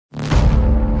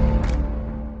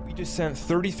We just sent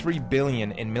 $33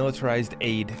 billion in militarized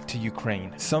aid to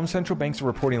Ukraine. Some central banks are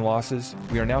reporting losses.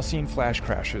 We are now seeing flash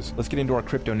crashes. Let's get into our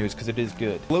crypto news because it is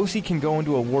good. Pelosi can go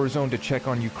into a war zone to check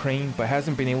on Ukraine, but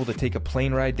hasn't been able to take a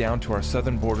plane ride down to our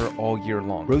southern border all year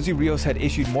long. Rosie Rios had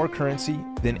issued more currency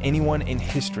than anyone in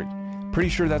history. Pretty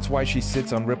sure that's why she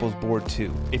sits on Ripple's board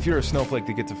too. If you're a snowflake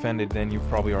that gets offended, then you've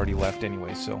probably already left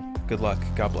anyway, so good luck.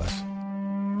 God bless.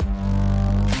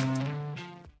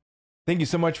 Thank you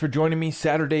so much for joining me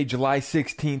Saturday, July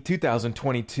 16th,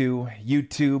 2022,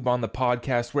 YouTube, on the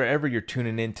podcast, wherever you're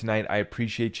tuning in tonight. I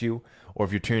appreciate you. Or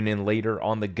if you're tuning in later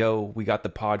on the go, we got the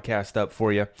podcast up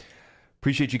for you.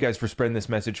 Appreciate you guys for spreading this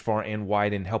message far and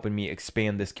wide and helping me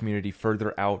expand this community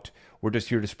further out. We're just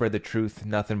here to spread the truth,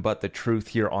 nothing but the truth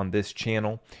here on this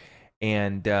channel.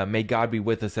 And may God be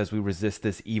with us as we resist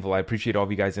this evil. I appreciate all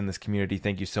of you guys in this community.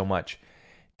 Thank you so much.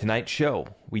 Tonight's show,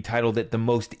 we titled it The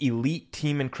Most Elite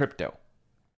Team in Crypto.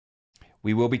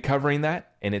 We will be covering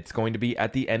that, and it's going to be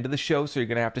at the end of the show, so you're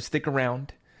going to have to stick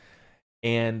around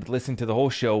and listen to the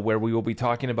whole show, where we will be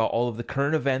talking about all of the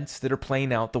current events that are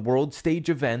playing out, the world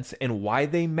stage events, and why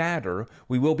they matter.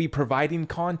 We will be providing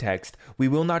context. We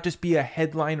will not just be a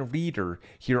headline reader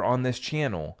here on this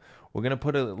channel. We're going to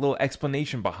put a little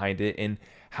explanation behind it and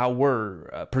how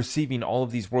we're perceiving all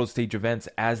of these world stage events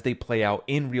as they play out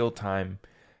in real time.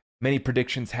 Many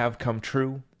predictions have come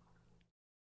true.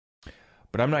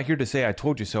 But I'm not here to say I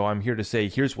told you so. I'm here to say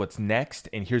here's what's next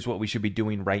and here's what we should be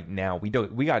doing right now. We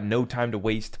got no time to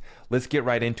waste. Let's get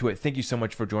right into it. Thank you so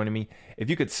much for joining me. If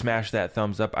you could smash that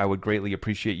thumbs up, I would greatly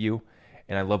appreciate you.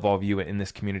 And I love all of you in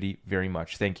this community very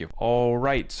much. Thank you. All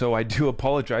right. So I do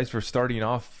apologize for starting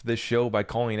off this show by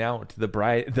calling out the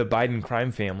Biden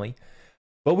crime family.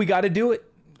 But we got to do it.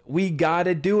 We got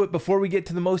to do it before we get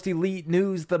to the most elite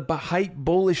news, the hype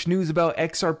bullish news about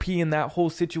XRP and that whole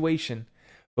situation.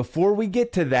 Before we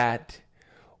get to that,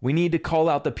 we need to call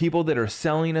out the people that are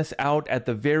selling us out at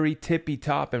the very tippy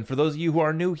top. And for those of you who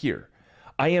are new here,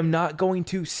 I am not going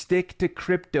to stick to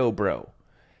crypto, bro.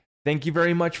 Thank you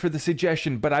very much for the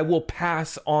suggestion, but I will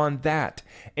pass on that.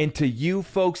 And to you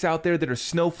folks out there that are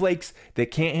snowflakes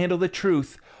that can't handle the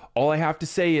truth, all I have to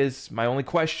say is, my only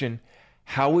question,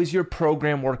 how is your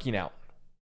program working out?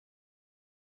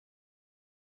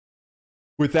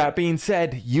 With that being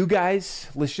said, you guys,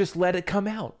 let's just let it come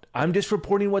out. I'm just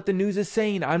reporting what the news is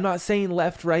saying. I'm not saying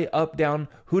left, right, up, down,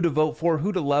 who to vote for,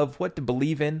 who to love, what to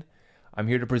believe in. I'm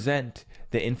here to present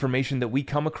the information that we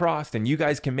come across, and you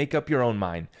guys can make up your own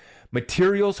mind.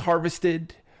 Materials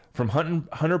harvested from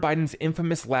Hunter Biden's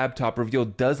infamous laptop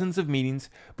revealed dozens of meetings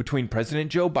between President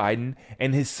Joe Biden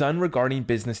and his son regarding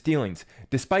business dealings,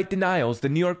 despite denials, the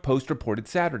New York Post reported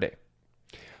Saturday.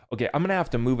 Okay, I'm going to have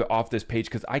to move it off this page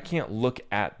because I can't look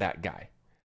at that guy.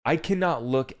 I cannot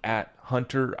look at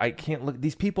Hunter. I can't look.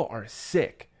 These people are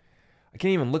sick. I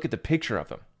can't even look at the picture of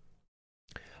him.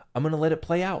 I'm going to let it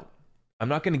play out. I'm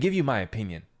not going to give you my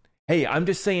opinion. Hey, I'm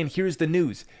just saying, here's the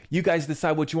news. You guys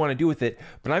decide what you want to do with it.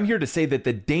 But I'm here to say that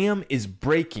the dam is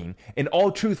breaking and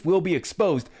all truth will be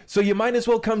exposed. So you might as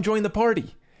well come join the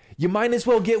party. You might as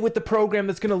well get with the program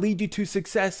that's going to lead you to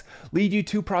success, lead you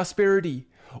to prosperity.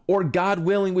 Or God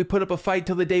willing, we put up a fight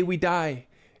till the day we die.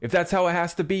 If that's how it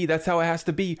has to be, that's how it has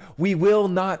to be. We will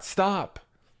not stop.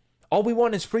 All we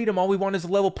want is freedom. All we want is a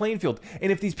level playing field. And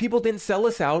if these people didn't sell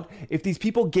us out, if these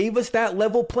people gave us that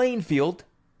level playing field,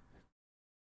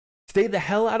 stay the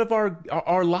hell out of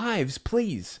our lives,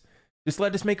 please. Just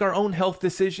let us make our own health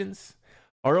decisions,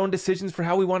 our own decisions for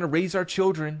how we want to raise our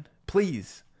children,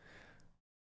 please.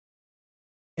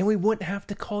 And we wouldn't have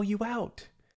to call you out.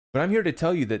 But I'm here to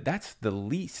tell you that that's the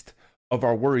least of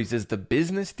our worries, is the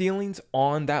business dealings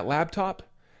on that laptop.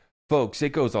 Folks,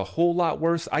 it goes a whole lot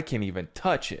worse. I can't even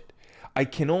touch it. I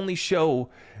can only show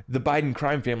the Biden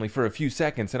crime family for a few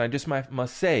seconds, and I just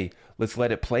must say, let's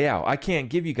let it play out. I can't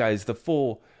give you guys the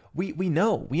full. We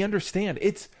know, we understand.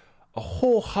 It's a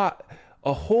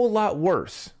whole lot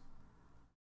worse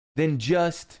than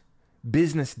just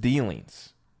business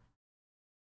dealings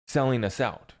selling us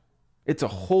out. It's a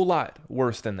whole lot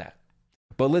worse than that.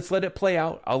 But let's let it play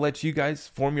out. I'll let you guys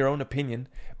form your own opinion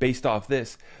based off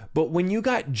this. But when you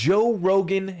got Joe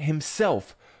Rogan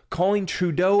himself calling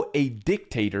Trudeau a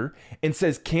dictator and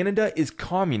says Canada is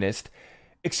communist,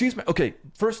 excuse me. Okay,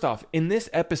 first off, in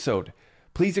this episode,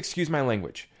 please excuse my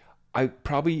language.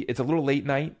 It's a little late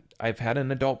night. I've had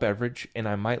an adult beverage and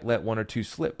I might let one or two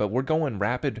slip, but we're going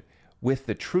rapid with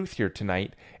the truth here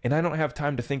tonight. And I don't have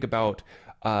time to think about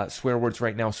swear words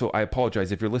right now, so I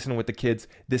apologize. If you're listening with the kids,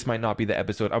 this might not be the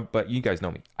episode, but you guys know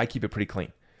me. I keep it pretty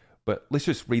clean. But let's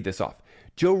just read this off.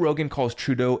 Joe Rogan calls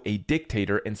Trudeau a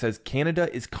dictator and says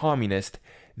Canada is communist.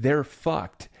 They're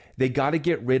fucked. They got to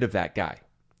get rid of that guy.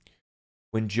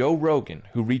 When Joe Rogan,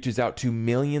 who reaches out to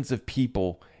millions of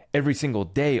people every single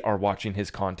day, are watching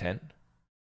his content,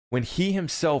 when he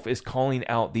himself is calling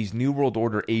out these New World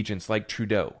Order agents like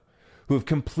Trudeau, who have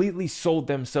completely sold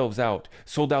themselves out,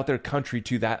 sold out their country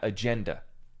to that agenda.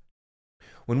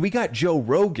 When we got Joe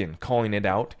Rogan calling it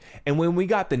out, and when we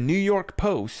got the New York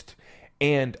Post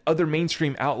and other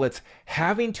mainstream outlets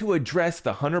having to address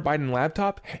the Hunter Biden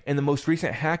laptop and the most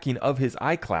recent hacking of his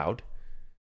iCloud,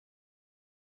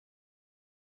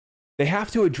 they have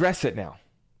to address it now.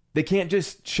 They can't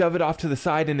just shove it off to the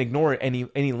side and ignore it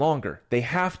any longer. They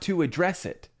have to address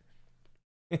it.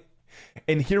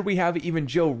 And here we have even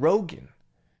Joe Rogan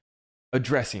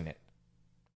addressing it.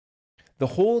 The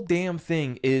whole damn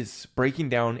thing is breaking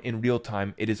down in real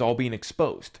time. It is all being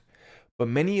exposed. But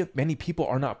many people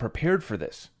are not prepared for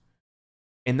this.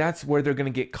 And that's where they're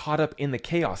going to get caught up in the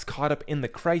chaos, caught up in the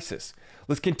crisis.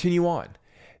 Let's continue on.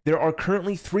 There are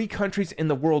currently 3 countries in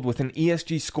the world with an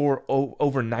ESG score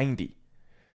over 90.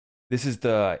 This is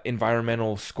the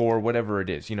environmental score, whatever it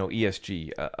is,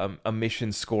 ESG,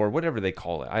 emissions score, whatever they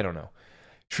call it. I don't know.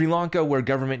 Sri Lanka, where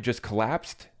government just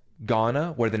collapsed.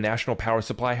 Ghana, where the national power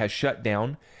supply has shut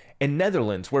down. And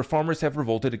Netherlands, where farmers have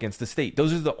revolted against the state.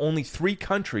 Those are the only 3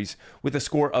 countries with a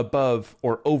score above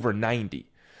or over 90.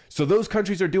 So those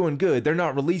countries are doing good. They're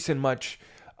not releasing much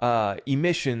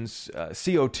emissions,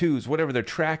 CO2s, whatever they're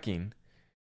tracking,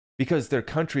 because their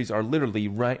countries are literally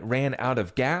ran out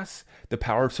of gas. The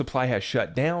power supply has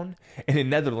shut down. And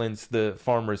in Netherlands, the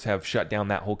farmers have shut down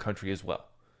that whole country as well.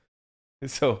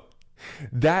 So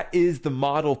that is the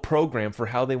model program for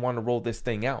how they want to roll this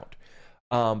thing out.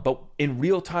 But in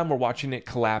real time, we're watching it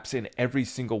collapse, and every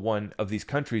single one of these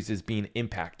countries is being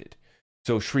impacted.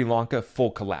 So Sri Lanka,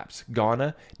 full collapse.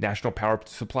 Ghana, national power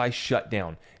supply shut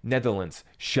down. Netherlands,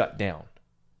 shut down.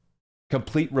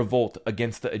 Complete revolt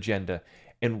against the agenda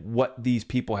and what these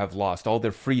people have lost, all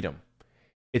their freedom.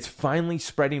 It's finally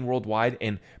spreading worldwide,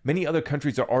 and many other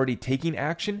countries are already taking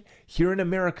action. Here in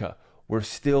America, we're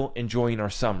still enjoying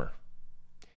our summer.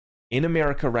 In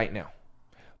America right now,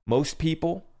 most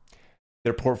people,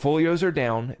 their portfolios are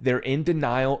down. They're in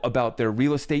denial about their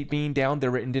real estate being down.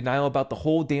 They're in denial about the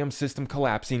whole damn system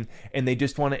collapsing, and they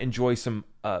just want to enjoy some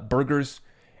burgers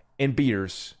and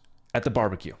beers at the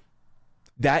barbecue.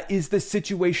 That is the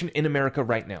situation in America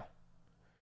right now.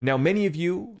 Now, many of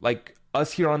you, like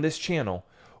us here on this channel,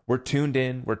 we're tuned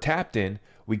in, we're tapped in,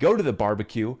 we go to the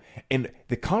barbecue, and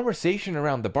the conversation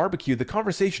around the barbecue, the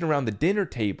conversation around the dinner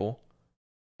table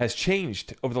has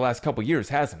changed over the last couple years,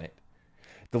 hasn't it?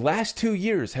 The last 2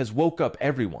 years has woke up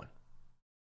everyone.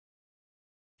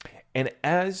 And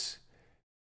as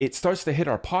it starts to hit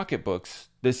our pocketbooks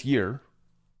this year,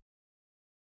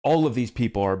 all of these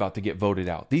people are about to get voted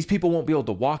out. These people won't be able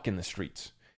to walk in the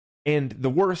streets. And the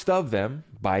worst of them,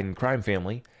 Biden crime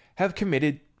family, have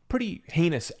committed pretty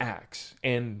heinous acts.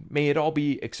 And may it all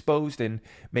be exposed, and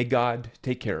may God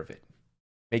take care of it.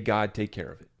 May God take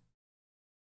care of it.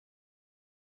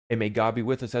 And may God be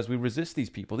with us as we resist these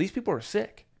people. These people are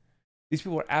sick. These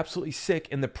people are absolutely sick.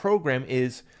 And the program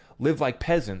is live like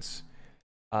peasants.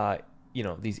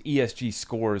 These ESG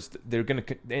scores, they're going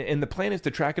to, and the plan is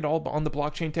to track it all on the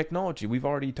blockchain technology. We've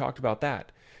already talked about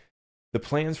that. The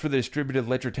plans for the distributed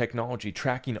ledger technology,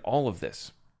 tracking all of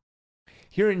this.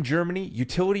 Here in Germany,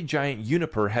 utility giant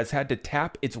Uniper has had to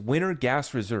tap its winter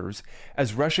gas reserves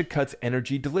as Russia cuts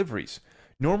energy deliveries.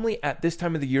 Normally, at this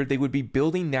time of the year, they would be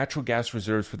building natural gas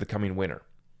reserves for the coming winter.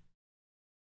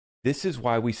 This is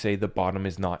why we say the bottom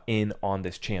is not in on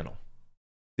this channel.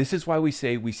 This is why we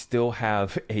say we still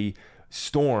have a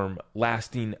storm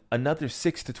lasting another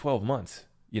 6 to 12 months,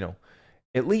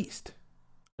 at least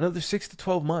another 6 to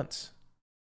 12 months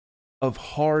of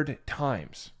hard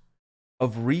times,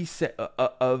 of reset,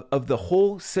 of the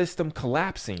whole system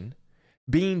collapsing,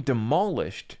 being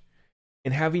demolished,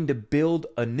 and having to build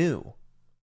anew.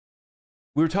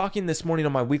 We were talking this morning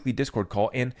on my weekly Discord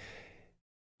call, and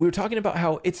we were talking about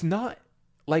how it's not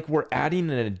like we're adding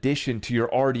an addition to your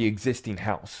already existing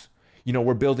house.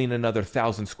 We're building another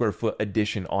 1,000 square foot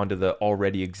addition onto the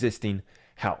already existing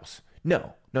house.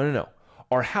 No.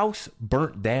 Our house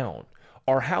burnt down.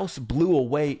 Our house blew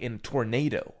away in a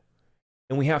tornado,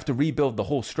 and we have to rebuild the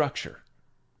whole structure.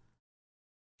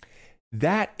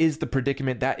 That is the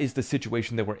predicament. That is the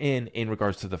situation that we're in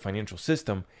regards to the financial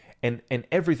system and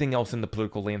everything else in the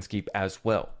political landscape as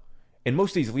well. And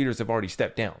most of these leaders have already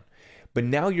stepped down. But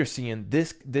now you're seeing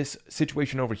this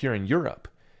situation over here in Europe.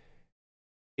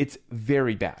 It's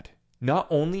very bad. Not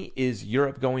only is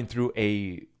Europe going through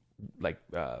a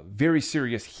very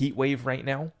serious heat wave right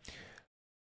now,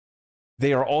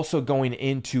 They are also going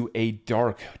into a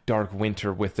dark, dark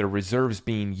winter with their reserves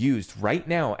being used. Right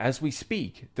now, as we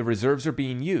speak, the reserves are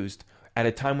being used at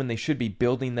a time when they should be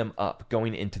building them up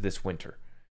going into this winter.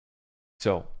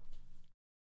 So,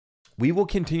 we will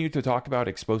continue to talk about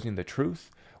exposing the truth.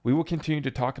 We will continue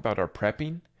to talk about our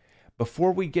prepping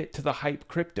before we get to the hype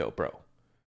crypto, bro.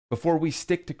 Before we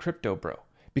stick to crypto, bro.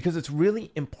 Because it's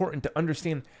really important to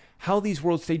understand how these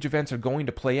world stage events are going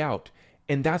to play out.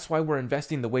 And that's why we're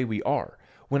investing the way we are.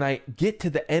 When I get to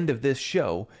the end of this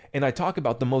show and I talk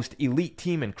about the most elite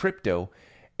team in crypto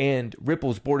and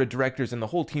Ripple's board of directors and the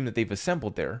whole team that they've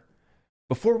assembled there,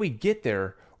 before we get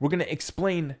there, we're going to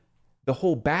explain the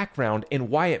whole background and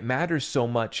why it matters so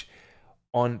much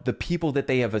on the people that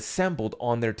they have assembled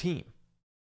on their team.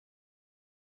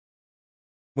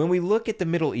 When we look at the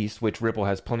Middle East, which Ripple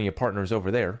has plenty of partners over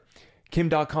there,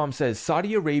 Kim.com says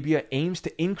Saudi Arabia aims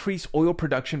to increase oil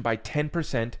production by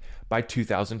 10% by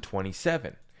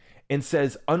 2027 and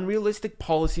says unrealistic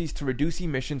policies to reduce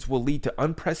emissions will lead to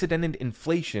unprecedented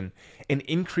inflation and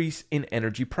increase in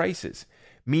energy prices,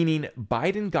 meaning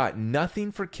Biden got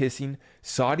nothing for kissing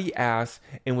Saudi ass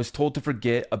and was told to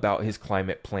forget about his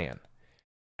climate plan.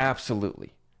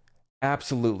 Absolutely.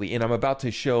 Absolutely. And I'm about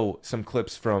to show some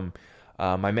clips from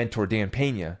my mentor, Dan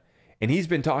Pena, and he's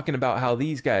been talking about how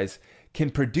these guys can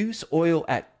produce oil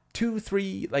at $2,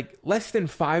 $3, like less than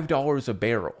 $5 a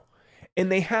barrel.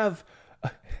 And they have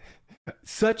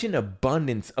such an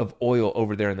abundance of oil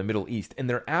over there in the Middle East. And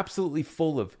they're absolutely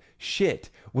full of shit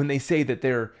when they say that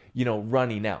they're,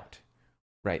 running out,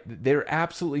 right? They're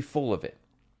absolutely full of it.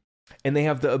 And they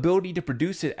have the ability to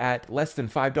produce it at less than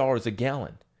 $5 a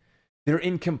gallon. They're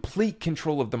in complete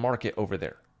control of the market over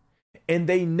there. And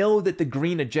they know that the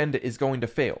green agenda is going to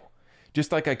fail.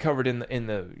 Just like I covered in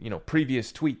the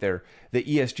previous tweet there, the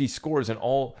ESG scores and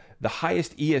all the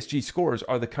highest ESG scores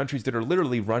are the countries that are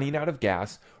literally running out of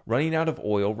gas, running out of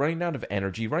oil, running out of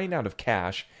energy, running out of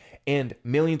cash, and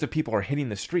millions of people are hitting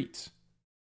the streets.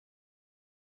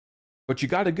 But you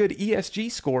got a good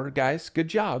ESG score, guys. Good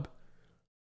job.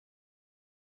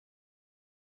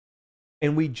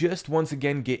 And we just once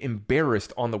again get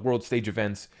embarrassed on the world stage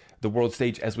events, the world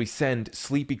stage, as we send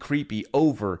Sleepy Creepy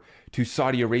over to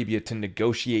Saudi Arabia to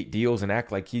negotiate deals and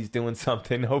act like he's doing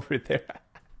something over there.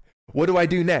 What do I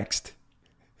do next?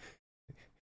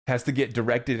 Has to get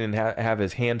directed and have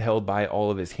his hand held by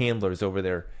all of his handlers over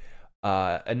there.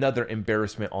 Another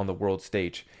embarrassment on the world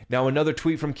stage. Now, another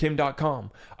tweet from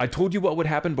Kim.com. I told you what would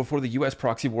happen before the U.S.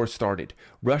 proxy war started.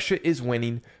 Russia is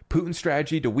winning. Putin's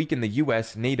strategy to weaken the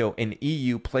U.S., NATO, and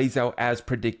EU plays out as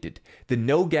predicted. The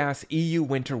no-gas EU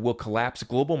winter will collapse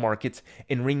global markets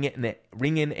and ring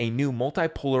in a new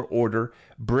multipolar order,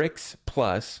 BRICS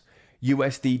plus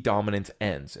USD dominance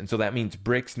ends. And so that means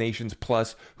BRICS nations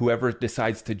plus whoever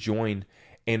decides to join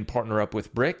and partner up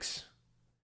with BRICS.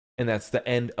 And that's the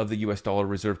end of the US dollar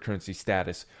reserve currency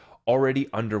status already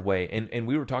underway. And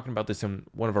we were talking about this in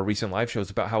one of our recent live shows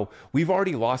about how we've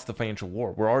already lost the financial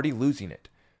war. We're already losing it.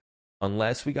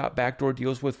 Unless we got backdoor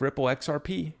deals with Ripple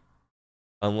XRP.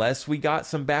 Unless we got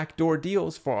some backdoor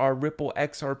deals for our Ripple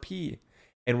XRP.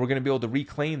 And we're going to be able to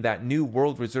reclaim that new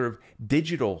world reserve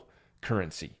digital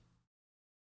currency.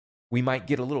 We might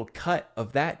get a little cut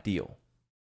of that deal.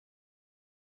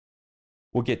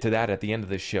 We'll get to that at the end of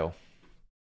this show.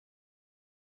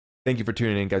 Thank you for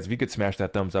tuning in, guys. If you could smash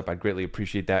that thumbs up, I'd greatly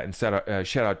appreciate that. And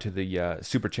shout out to the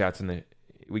super chats.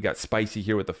 We got Spicy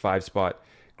here with the 5 spot.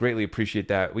 Greatly appreciate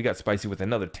that. We got Spicy with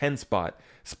another 10 spot.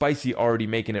 Spicy already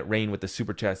making it rain with the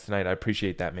super chats tonight. I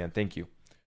appreciate that, man. Thank you.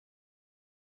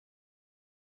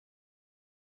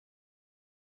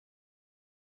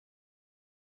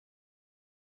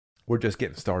 We're just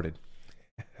getting started.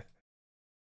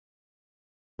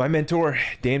 My mentor,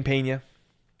 Dan Pena,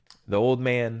 the old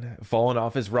man falling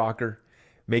off his rocker,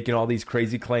 making all these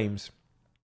crazy claims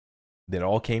that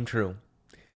all came true.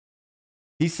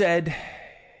 He said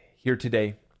here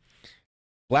today,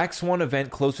 Black Swan event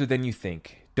closer than you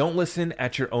think. Don't listen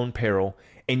at your own peril,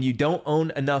 and you don't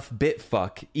own enough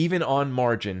Bitfuck, even on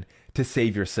margin, to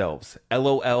save yourselves.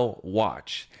 LOL,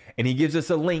 watch. And he gives us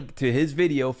a link to his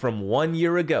video from 1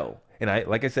 year ago. And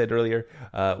like I said earlier,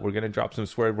 we're going to drop some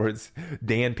swear words.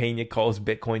 Dan Pena calls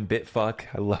Bitcoin Bitfuck.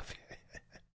 I love it.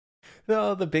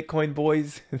 Oh, the Bitcoin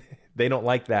boys, they don't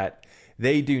like that.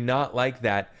 They do not like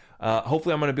that.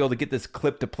 Hopefully I'm going to be able to get this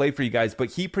clip to play for you guys.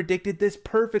 But he predicted this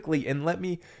perfectly. And let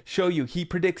me show you. He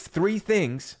predicts 3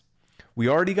 things. We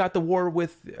already got the war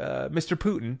with Mr.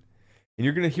 Putin. And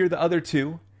you're going to hear the other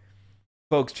 2.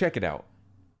 Folks, check it out.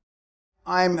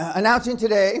 I'm announcing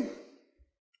today,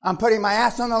 I'm putting my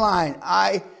ass on the line.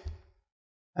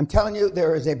 I'm telling you,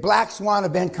 there is a Black Swan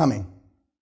event coming.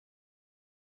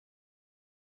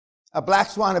 a black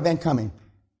swan event coming.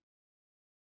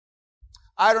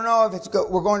 I don't know if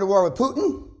we're going to war with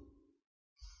Putin.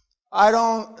 I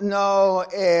don't know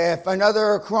if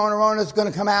another coronavirus is going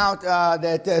to come out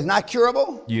that is not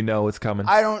curable. You know it's coming.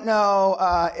 I don't know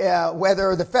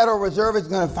whether the Federal Reserve is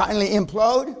going to finally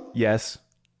implode. Yes.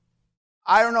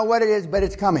 I don't know what it is, but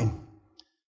it's coming.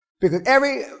 Because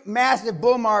every massive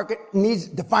bull market needs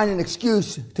to find an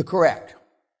excuse to correct.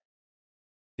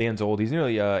 Dan's old. He's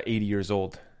nearly 80 years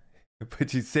old.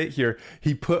 But you sit here,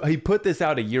 he put this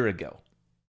out a year ago.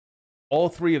 All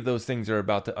three of those things are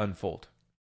about to unfold.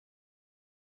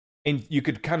 And you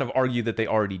could kind of argue that they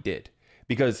already did.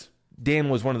 Because Dan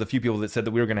was one of the few people that said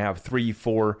that we were going to have 3,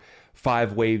 4,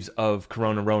 5 waves of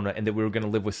Corona and that we were going to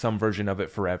live with some version of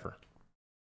it forever.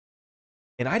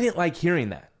 And I didn't like hearing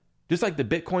that. Just like the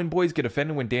Bitcoin boys get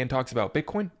offended when Dan talks about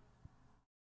Bitcoin.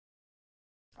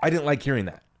 I didn't like hearing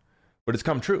that. But it's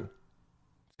come true.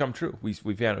 It's come true.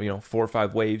 We've had 4 or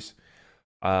 5 waves.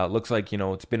 Looks like,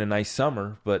 it's been a nice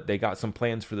summer, but they got some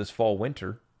plans for this fall,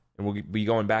 winter. And we'll be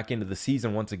going back into the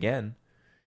season once again.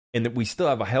 And that we still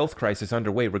have a health crisis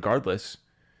underway regardless.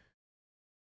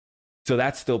 So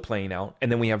that's still playing out. And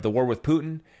then we have the war with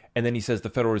Putin. And then he says the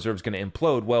Federal Reserve is going to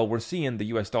implode. Well, we're seeing the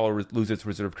US dollar lose its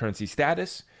reserve currency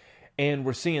status. And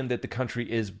we're seeing that the country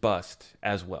is bust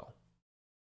as well.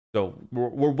 So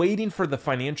we're waiting for the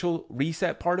financial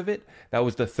reset part of it. That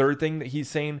was the third thing that he's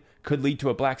saying could lead to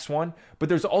a black swan. But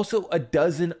there's also a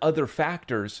dozen other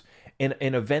factors and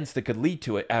events that could lead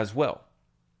to it as well.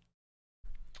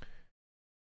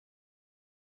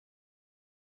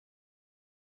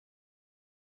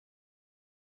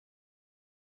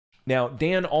 Now,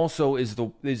 Dan also is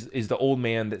the old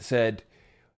man that said,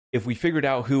 if we figured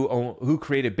out who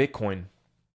created Bitcoin,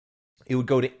 it would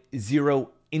go to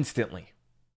zero instantly.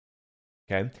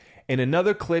 Okay. In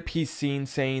another clip, he's seen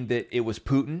saying that it was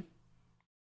Putin.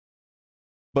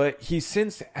 But he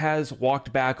since has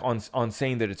walked back on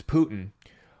saying that it's Putin.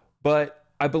 But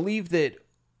I believe that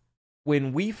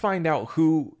when we find out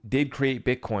who did create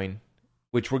Bitcoin,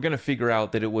 which we're going to figure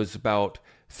out that it was about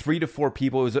 3 to 4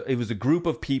 people. It was a group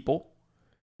of people.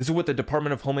 This is what the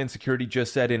Department of Homeland Security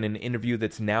just said in an interview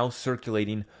that's now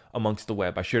circulating amongst the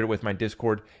web. I shared it with my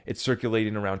Discord. It's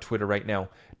circulating around Twitter right now.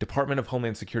 Department of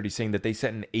Homeland Security saying that they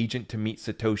sent an agent to meet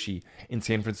Satoshi in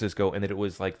San Francisco and that it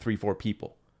was like 3, 4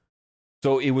 people.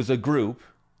 So it was a group.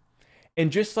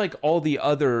 And just like all the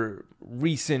other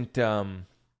recent,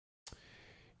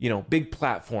 big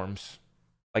platforms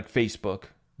like Facebook,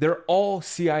 they're all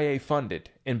CIA funded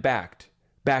and backed.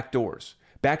 Backdoors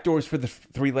for the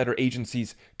 3-letter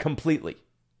agencies completely.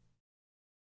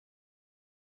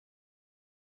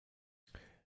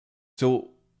 So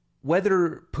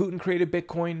whether Putin created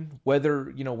Bitcoin,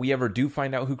 whether, we ever do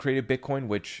find out who created Bitcoin,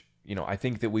 which, I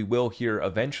think that we will hear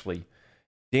eventually,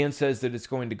 Dan says that it's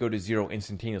going to go to zero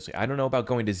instantaneously. I don't know about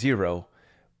going to zero,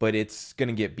 but it's going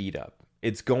to get beat up.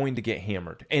 It's going to get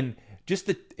hammered. And just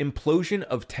the implosion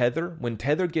of Tether, when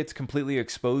Tether gets completely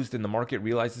exposed and the market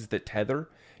realizes that Tether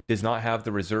does not have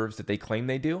the reserves that they claim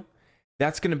they do,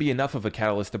 that's going to be enough of a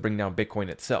catalyst to bring down Bitcoin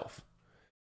itself.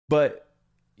 But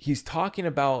he's talking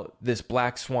about this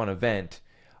black swan event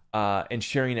and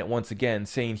sharing it once again,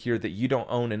 saying here that you don't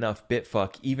own enough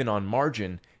Bitfuck, even on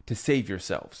margin, to save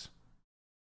yourselves,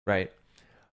 right?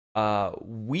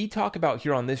 We talk about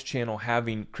here on this channel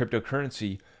having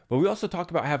cryptocurrency, but we also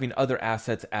talk about having other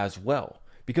assets as well,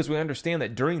 because we understand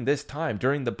that during this time,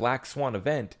 during the black swan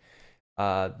event,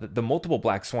 the multiple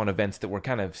black swan events that we're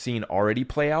kind of seeing already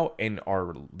play out and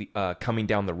are coming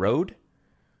down the road,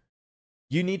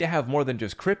 you need to have more than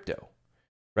just crypto,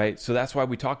 right? So that's why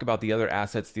we talk about the other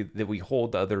assets that we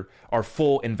hold, our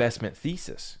full investment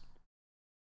thesis.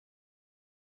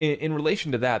 In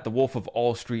relation to that, the Wolf of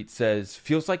All Street says,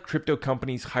 feels like crypto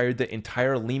companies hired the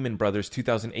entire Lehman Brothers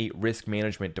 2008 risk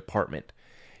management department.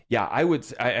 Yeah,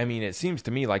 I mean, it seems to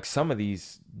me like some of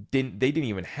these didn't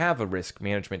even have a risk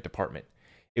management department.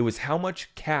 It was how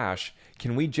much cash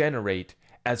can we generate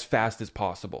as fast as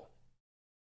possible.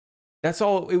 That's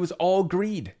all. It was all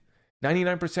greed.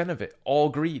 99% of it, all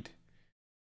greed.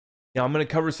 Now, I'm going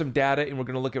to cover some data and we're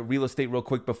going to look at real estate real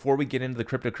quick before we get into the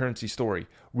cryptocurrency story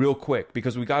real quick,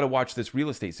 because we got to watch this real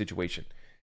estate situation.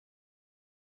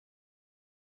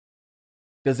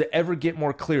 Does it ever get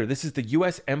more clear? This is the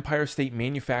U.S. Empire State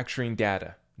Manufacturing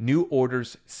data. New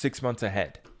orders 6 months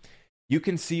ahead. You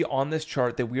can see on this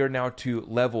chart that we are now to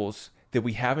levels that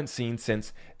we haven't seen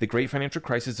since the great financial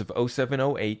crisis of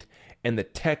 07-08 and the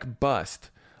tech bust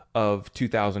of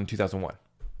 2000-2001.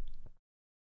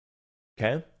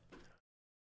 Okay?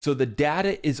 So the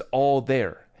data is all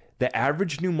there. The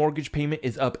average new mortgage payment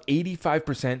is up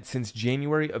 85% since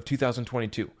January of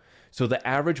 2022. So the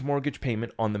average mortgage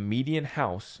payment on the median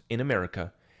house in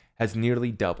America has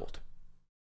nearly doubled,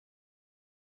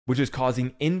 which is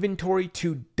causing inventory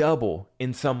to double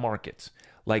in some markets.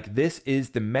 Like this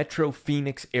is the Metro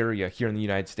Phoenix area here in the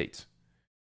United States.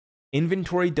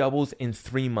 Inventory doubles in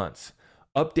 3 months.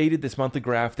 Updated this monthly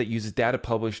graph that uses data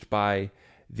published by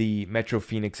the Metro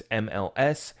Phoenix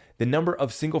MLS. The number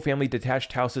of single-family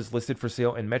detached houses listed for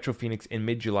sale in Metro Phoenix in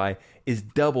mid-July is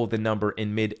double the number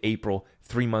in mid-April,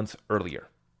 3 months earlier.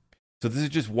 So this is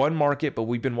just one market, but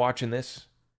we've been watching this.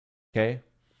 Okay.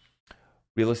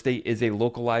 Real estate is a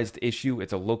localized issue.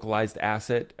 It's a localized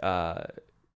asset,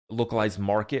 localized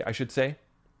market, I should say.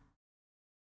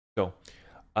 So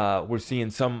we're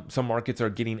seeing some markets are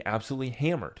getting absolutely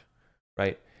hammered,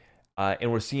 right?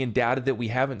 And we're seeing data that we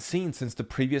haven't seen since the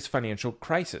previous financial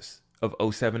crisis of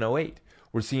 07-08.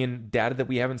 We're seeing data that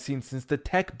we haven't seen since the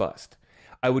tech bust.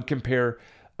 I would compare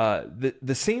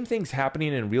the same things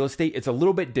happening in real estate. It's a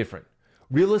little bit different.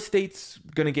 Real estate's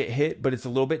going to get hit, but it's a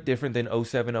little bit different than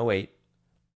 07-08.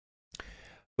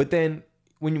 But then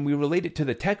when we relate it to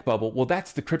the tech bubble, well,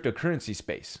 that's the cryptocurrency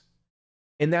space.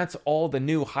 And that's all the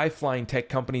new high-flying tech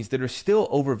companies that are still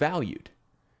overvalued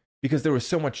because there was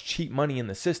so much cheap money in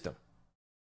the system.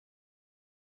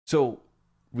 So,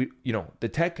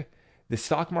 the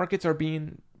stock markets are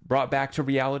being brought back to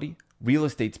reality. Real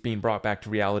estate's being brought back to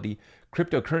reality.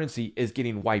 Cryptocurrency is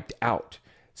getting wiped out.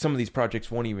 Some of these projects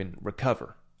won't even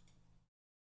recover.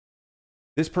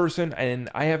 This person, and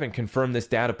I haven't confirmed this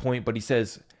data point, but he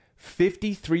says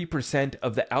 53%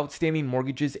 of the outstanding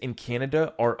mortgages in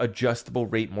Canada are adjustable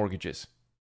rate mortgages.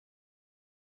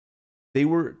 They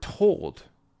were told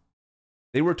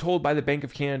by the Bank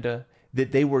of Canada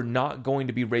that they were not going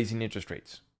to be raising interest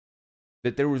rates,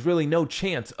 that there was really no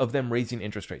chance of them raising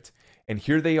interest rates. And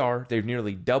here they are, they've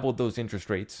nearly doubled those interest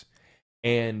rates.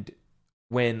 And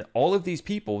when all of these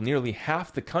people, nearly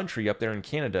half the country up there in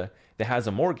Canada that has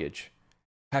a mortgage,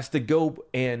 has to go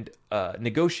and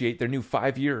negotiate their new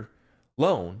 5-year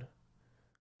loan,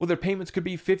 well, their payments could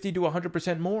be 50 to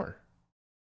 100% more.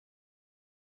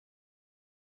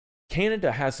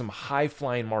 Canada has some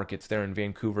high-flying markets there in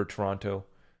Vancouver, Toronto.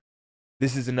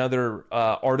 This is another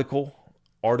article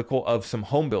of some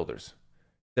home builders.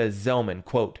 Says Zelman,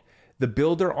 quote, "The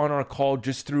builder on our call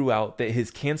just threw out that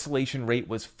his cancellation rate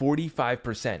was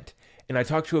 45%. And I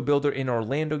talked to a builder in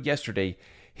Orlando yesterday.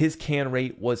 His can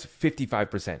rate was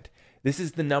 55%. This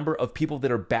is the number of people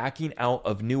that are backing out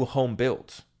of new home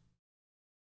builds."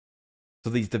 So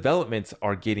these developments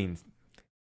are going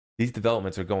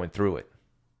through it.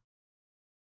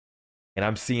 And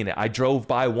I'm seeing it. I drove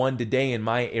by one today in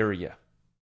my area.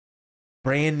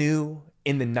 Brand new,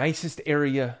 in the nicest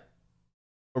area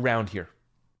around here.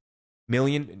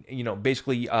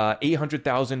 Basically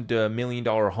 $800,000 to $1 million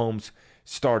homes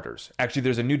starters. Actually,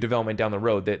 there's a new development down the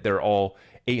road that they're all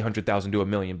 $800,000 to $1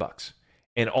 million.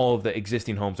 And all of the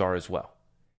existing homes are as well.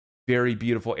 Very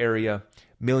beautiful area,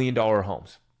 $1 million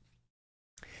homes.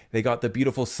 They got the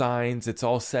beautiful signs. It's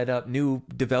all set up. New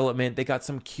development. They got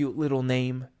some cute little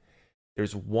name.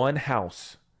 There's one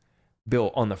house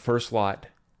built on the first lot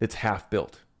that's half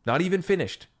built. Not even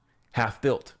finished. Half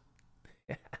built.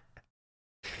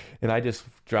 And I just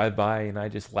drive by and I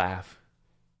just laugh.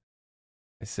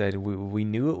 I said, we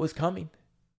knew it was coming.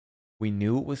 We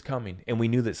knew it was coming. And we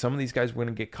knew that some of these guys were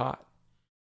going to get caught.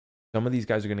 Some of these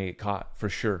guys are going to get caught for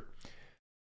sure.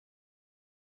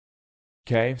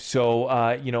 Okay, so,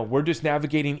 we're just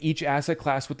navigating each asset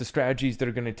class with the strategies that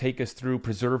are going to take us through,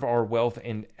 preserve our wealth,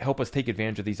 and help us take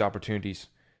advantage of these opportunities.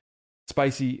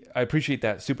 Spicy, I appreciate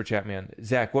that super chat, man.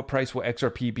 Zach, what price will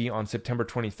XRP be on September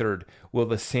 23rd? Will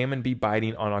the salmon be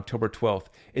biting on October 12th?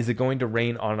 Is it going to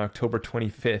rain on October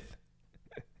 25th?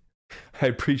 I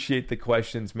appreciate the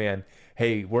questions, man.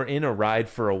 Hey, we're in a ride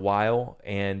for a while,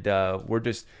 and we're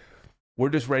just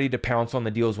ready to pounce on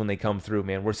the deals when they come through,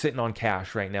 man. We're sitting on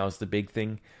cash right now is the big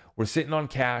thing. We're sitting on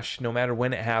cash no matter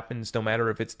when it happens, no matter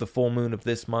if it's the full moon of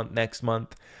this month, next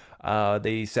month.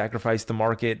 They sacrifice the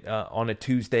market on a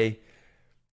Tuesday.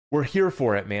 We're here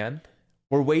for it, man.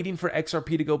 We're waiting for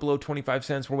XRP to go below 25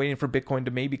 cents. We're waiting for Bitcoin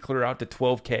to maybe clear out to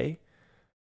 12K.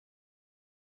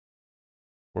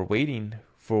 We're waiting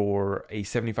for a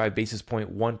 75 basis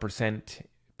point, 1%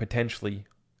 potentially.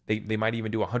 They might even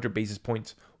do 100 basis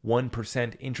points,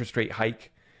 1% interest rate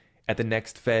hike at the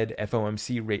next Fed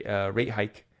FOMC rate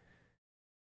hike.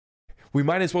 We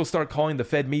might as well start calling the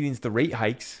Fed meetings the rate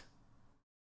hikes,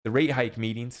 the rate hike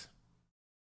meetings.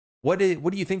 What do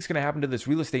you think is going to happen to this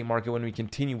real estate market when we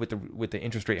continue with the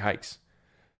interest rate hikes?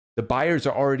 The buyers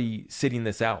are already sitting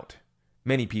this out.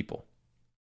 Many people.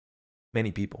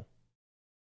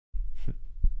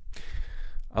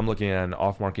 I'm looking at an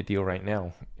off-market deal right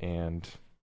now, and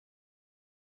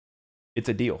it's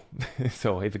a deal.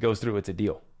 So if it goes through, it's a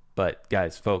deal. But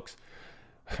guys, folks,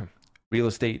 real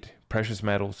estate, precious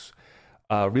metals.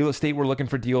 Real estate, we're looking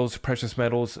for deals. Precious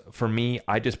metals, for me,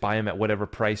 I just buy them at whatever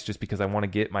price just because I want to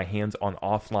get my hands on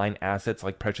offline assets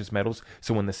like precious metals.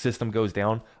 So when the system goes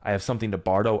down, I have something to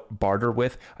barter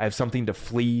with. I have something to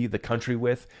flee the country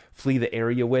with, flee the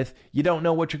area with. You don't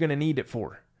know what you're going to need it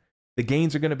for. The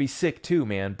gains are going to be sick too,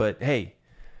 man. But hey,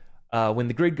 when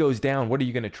the grid goes down, what are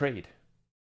you going to trade?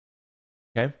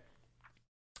 Okay?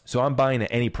 So I'm buying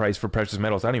at any price for precious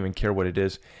metals. I don't even care what it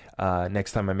is.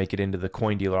 Next time I make it into the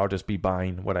coin dealer, I'll just be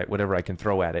buying whatever I can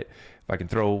throw at it. If I can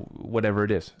throw whatever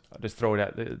it is, I'll just throw it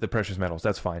at the precious metals.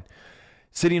 That's fine.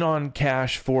 Sitting on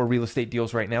cash for real estate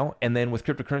deals right now. And then with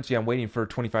cryptocurrency, I'm waiting for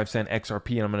 25-cent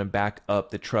XRP, and I'm going to back up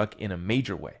the truck in a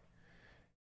major way.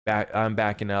 I'm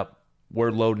backing up.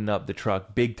 We're loading up the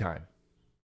truck big time.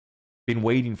 Been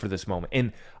waiting for this moment.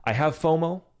 And I have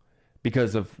FOMO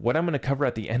because of what I'm going to cover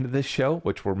at the end of this show,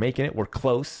 which we're making it. We're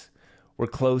close. We're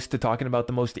close to talking about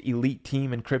the most elite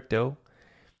team in crypto.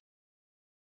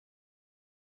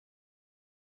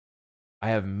 I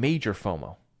have major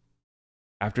FOMO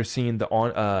after seeing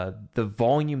the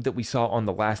volume that we saw on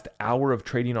the last hour of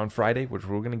trading on Friday, which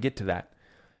we're going to get to that.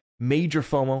 Major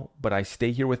FOMO, but I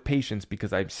stay here with patience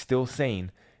because I'm still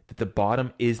saying that the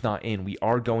bottom is not in. We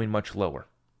are going much lower.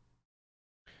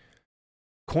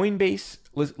 Coinbase,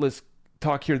 let's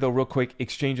talk here though real quick.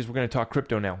 Exchanges, we're going to talk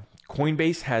crypto now.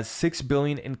 Coinbase has $6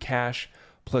 billion in cash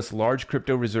plus large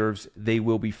crypto reserves. They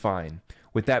will be fine.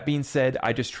 With that being said,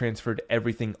 I just transferred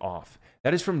everything off.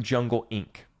 That is from Jungle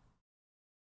Inc.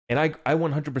 And I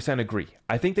 100% agree.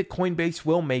 I think that Coinbase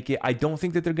will make it. I don't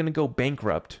think that they're going to go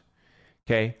bankrupt.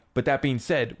 Okay? But that being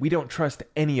said, we don't trust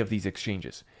any of these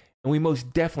exchanges. And we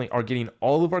most definitely are getting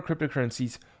all of our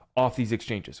cryptocurrencies off these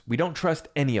exchanges. We don't trust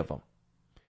any of them.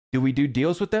 Do we do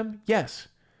deals with them? Yes.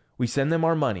 We send them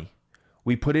our money.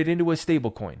 We put it into a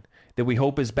stable coin that we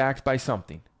hope is backed by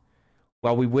something.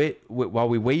 While we wait,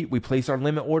 we place our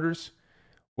limit orders.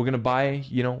 We're going to buy,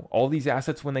 all these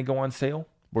assets when they go on sale.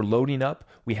 We're loading up.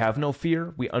 We have no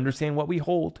fear. We understand what we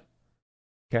hold.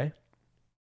 Okay?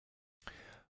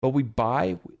 But we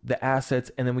buy the assets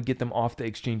and then we get them off the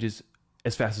exchanges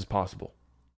as fast as possible.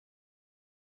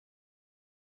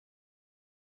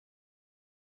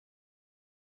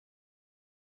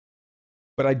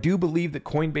 But I do believe that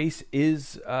Coinbase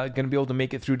is going to be able to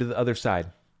make it through to the other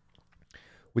side.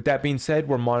 With that being said,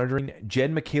 we're monitoring.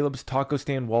 Jed McCaleb's Taco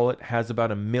Stand wallet has about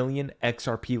 1 million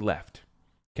XRP left.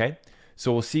 Okay?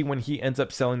 So we'll see when he ends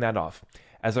up selling that off.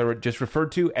 As I just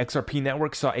referred to, XRP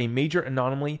Network saw a major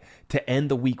anomaly to end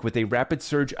the week with a rapid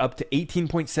surge up to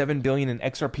 18.7 billion in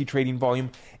XRP trading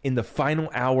volume in the final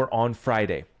hour on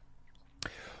Friday.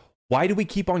 Why do we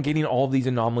keep on getting all of these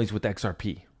anomalies with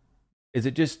XRP? Is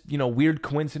it just, weird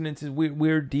coincidences,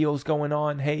 weird deals going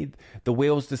on? Hey, the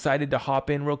whales decided to hop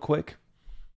in real quick,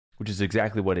 which is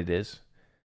exactly what it is.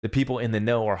 The people in the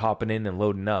know are hopping in and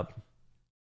loading up.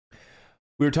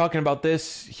 We were talking about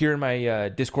this here in my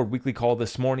Discord weekly call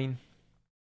this morning.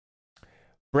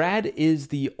 Brad is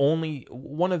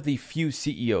one of the few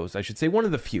CEOs, I should say, one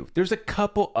of the few. There's a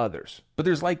couple others, but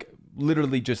there's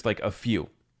literally just a few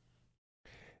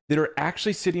that are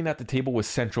actually sitting at the table with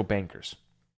central bankers.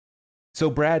 So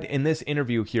Brad, in this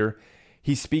interview here,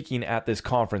 he's speaking at this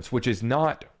conference, which is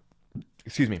not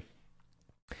the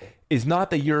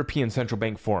European Central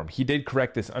Bank Forum. He did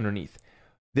correct this underneath.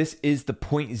 This is the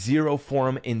Point Zero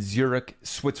Forum in Zurich,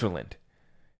 Switzerland.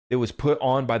 It was put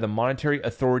on by the Monetary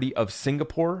Authority of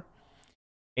Singapore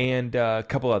and a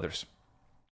couple others.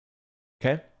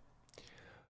 Okay?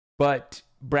 But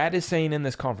Brad is saying in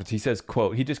this conference, he says,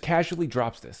 quote, he just casually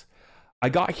drops this. I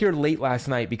got here late last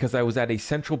night because I was at a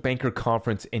central banker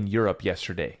conference in Europe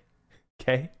yesterday.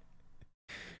 Okay?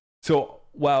 So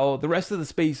while the rest of the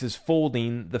space is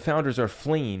folding, the founders are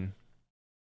fleeing,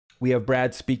 we have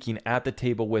Brad speaking at the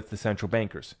table with the central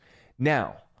bankers.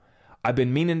 Now, I've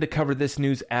been meaning to cover this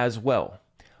news as well.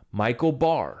 Michael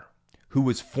Barr, who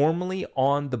was formerly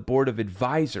on the board of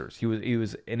advisors, he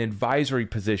was an advisory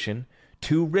position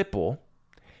to Ripple.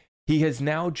 He has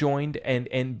now joined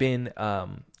and been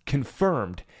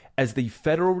confirmed as the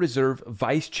Federal Reserve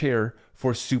Vice Chair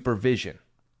for Supervision.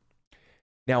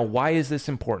 Now, why is this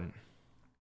important?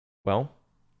 Well,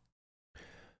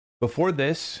 before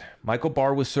this, Michael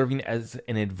Barr was serving as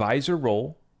an advisor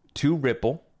role to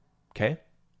Ripple. Okay.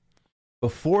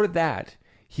 Before that,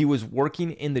 he was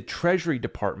working in the Treasury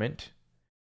Department,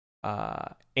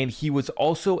 and he was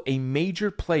also a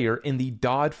major player in the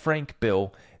Dodd-Frank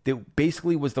bill that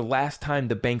basically was the last time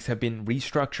the banks have been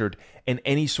restructured in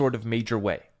any sort of major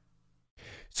way.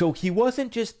 So he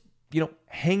wasn't just,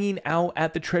 hanging out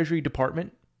at the Treasury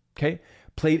Department, okay?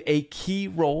 Played a key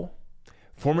role,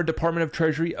 former Department of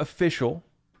Treasury official,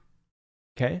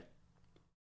 okay?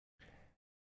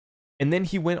 And then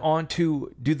he went on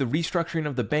to do the restructuring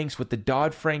of the banks with the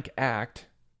Dodd-Frank Act,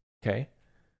 okay?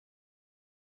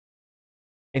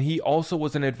 And he also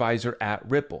was an advisor at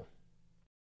Ripple.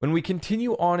 When we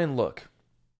continue on and look,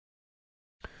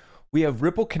 we have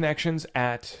Ripple connections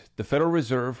at the Federal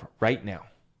Reserve right now.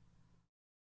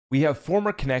 We have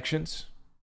former connections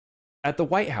at the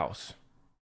White House.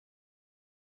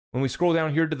 When we scroll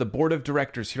down here to the board of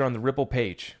directors here on the Ripple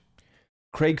page,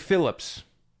 Craig Phillips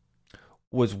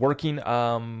was working,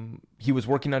 he was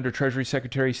working under Treasury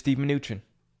Secretary Steve Mnuchin.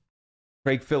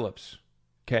 Craig Phillips,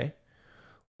 okay?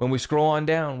 When we scroll on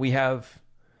down, we have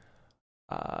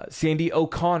Sandy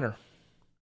O'Connor,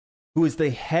 who is the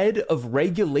head of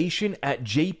regulation at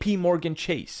JP Morgan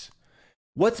Chase.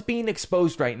 What's being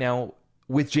exposed right now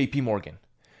with JP Morgan?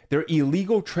 Their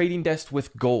illegal trading desk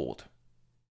with gold.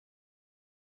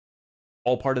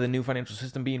 All part of the new financial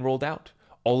system being rolled out.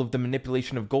 All of the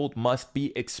manipulation of gold must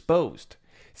be exposed.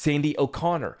 Sandy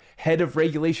O'Connor, head of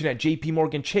regulation at JP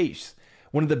Morgan Chase,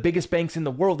 one of the biggest banks in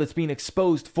the world that's being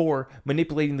exposed for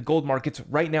manipulating the gold markets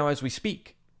right now as we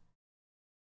speak.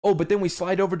 Oh, but then we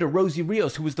slide over to Rosie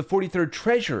Rios, who was the 43rd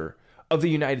treasurer of the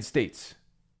United States,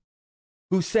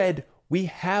 who said, we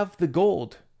have the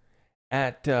gold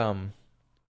at,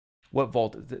 what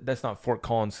vault? That's not Fort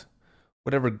Collins.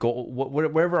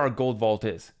 Wherever our gold vault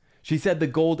is. She said the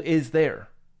gold is there.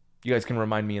 You guys can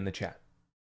remind me in the chat.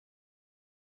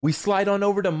 We slide on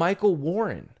over to Michael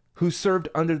Warren, who served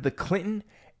under the Clinton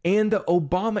and the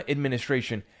Obama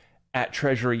administration at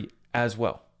Treasury as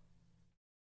well.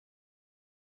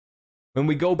 When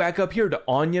we go back up here to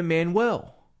Anya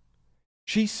Manuel,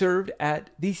 she served at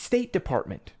the State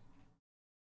Department.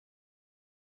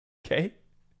 Okay?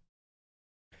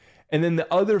 And then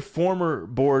the other former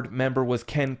board member was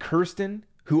Ken Kirsten,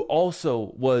 who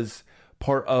also was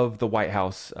part of the White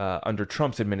House under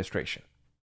Trump's administration.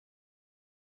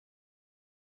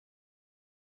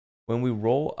 When we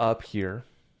roll up here,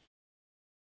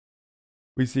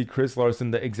 we see Chris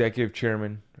Larson, the executive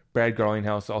chairman, Brad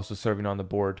Garlinghouse also serving on the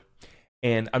board.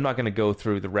 And I'm not going to go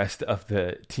through the rest of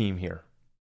the team here.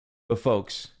 But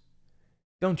folks,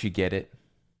 don't you get it?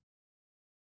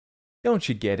 Don't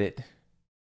you get it?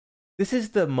 This is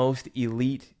the most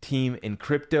elite team in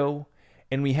crypto,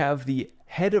 and we have the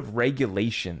head of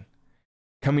regulation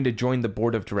coming to join the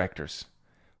board of directors.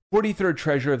 43rd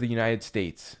Treasurer of the United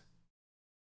States.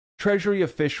 Treasury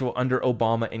official under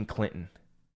Obama and Clinton.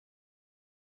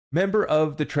 Member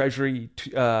of the Treasury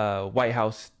White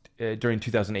House during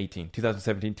 2017,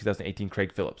 2018,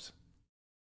 Craig Phillips.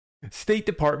 State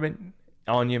Department,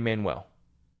 Anya Manuel.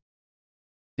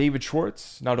 David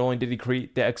Schwartz, not only did he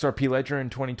create the XRP ledger in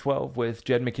 2012 with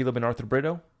Jed McKeelub and Arthur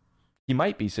Brito, he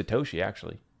might be Satoshi,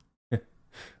 actually.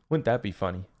 Wouldn't that be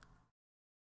funny?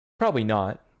 Probably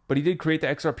not, but he did create the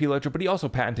XRP ledger, but he also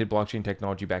patented blockchain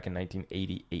technology back in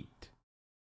 1988.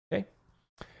 Okay?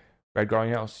 Brad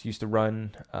Garlinghouse used to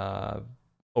run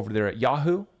over there at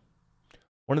Yahoo,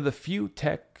 one of the few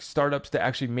tech startups that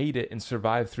actually made it and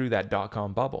survived through that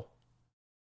dot-com bubble.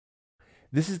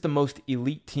 This is the most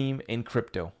elite team in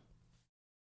crypto.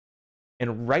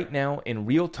 And right now, in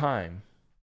real time,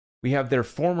 we have their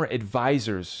former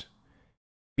advisors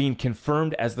being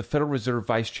confirmed as the Federal Reserve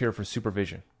Vice Chair for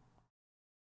Supervision.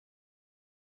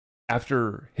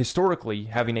 After historically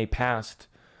having a past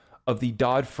of the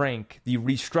Dodd-Frank, the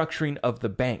restructuring of the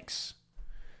banks.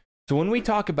 So when we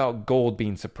talk about gold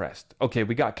being suppressed, okay,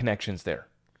 we got connections there.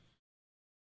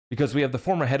 Because we have the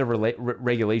former head of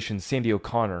regulations, Sandy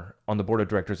O'Connor, on the board of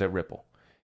directors at Ripple.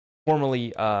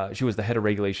 Formerly, she was the head of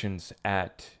regulations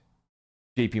at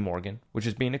JP Morgan, which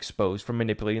is being exposed for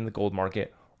manipulating the gold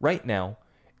market right now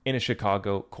in a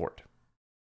Chicago court.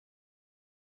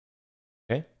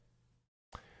 Okay?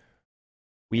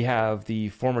 We have the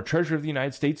former Treasurer of the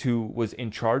United States who was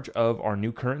in charge of our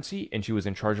new currency, and she was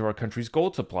in charge of our country's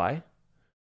gold supply,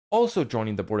 also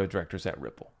joining the board of directors at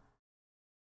Ripple.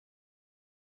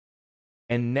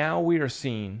 And now we are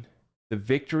seeing the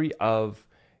victory of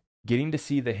getting to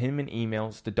see the Hinman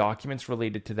emails, the documents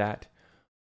related to that.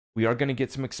 We are going to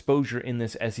get some exposure in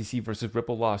this SEC versus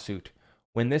Ripple lawsuit.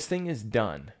 When this thing is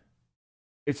done,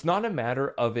 it's not a matter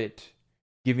of it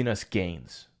giving us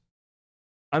gains.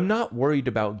 I'm not worried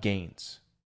about gains.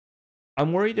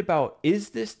 I'm worried about,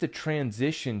 is this the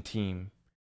transition team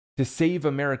to save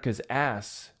America's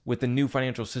ass with the new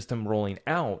financial system rolling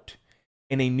out?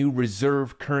 and a new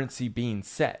reserve currency being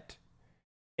set.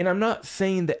 And I'm not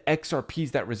saying that XRP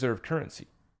is that reserve currency.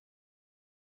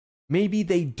 Maybe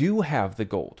they do have the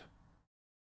gold.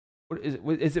 What is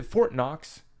it? Is it Fort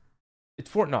Knox? It's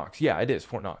Fort Knox. Yeah, it is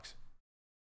Fort Knox.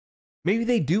 Maybe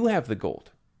they do have the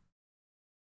gold.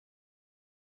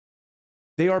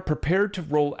 They are prepared to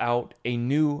roll out a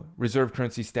new reserve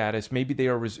currency status. Maybe they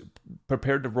are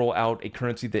prepared to roll out a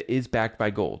currency that is backed by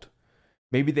gold.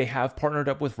 Maybe they have partnered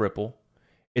up with Ripple.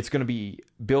 It's going to be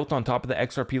built on top of the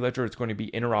XRP ledger. It's going to be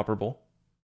interoperable.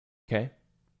 Okay.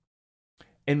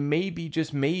 And maybe,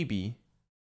 just maybe,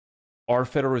 our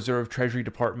Federal Reserve Treasury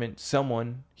Department,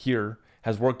 someone here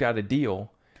has worked out a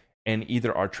deal, and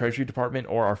either our Treasury Department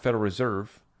or our Federal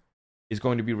Reserve is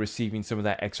going to be receiving some of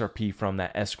that XRP from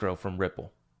that escrow from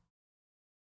Ripple.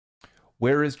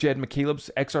 Where is Jed McCaleb's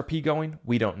XRP going?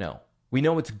 We don't know. We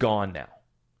know it's gone now.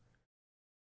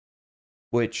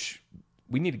 Which,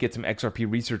 we need to get some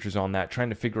XRP researchers on that, trying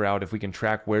to figure out if we can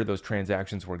track where those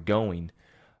transactions were going.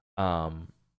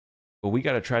 But we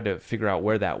got to try to figure out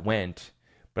where that went.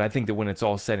 But I think that when it's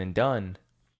all said and done,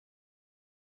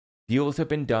 deals have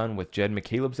been done with Jed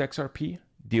McCaleb's XRP.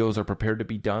 Deals are prepared to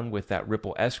be done with that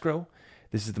Ripple escrow.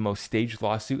 This is the most staged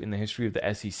lawsuit in the history of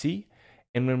the SEC.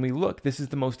 And when we look, this is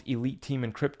the most elite team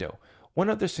in crypto. One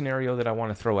other scenario that I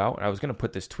want to throw out, and I was going to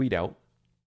put this tweet out.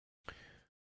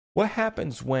 What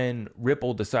happens when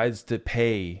Ripple decides to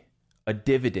pay a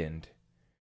dividend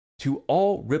to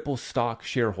all Ripple stock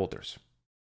shareholders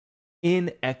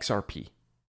in XRP?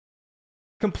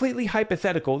 Completely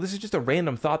hypothetical. This is just a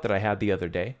random thought that I had the other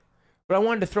day, but I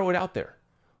wanted to throw it out there.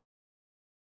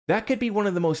 That could be one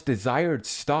of the most desired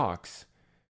stocks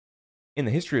in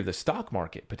the history of the stock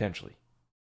market, potentially.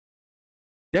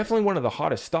 Definitely one of the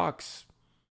hottest stocks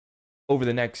over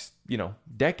the next,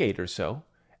 decade or so,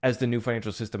 as the new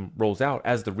financial system rolls out,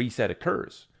 as the reset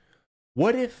occurs.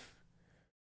 What if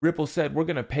Ripple said, we're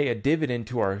going to pay a dividend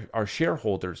to our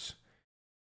shareholders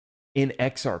in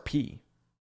XRP?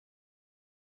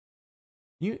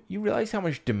 You realize how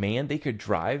much demand they could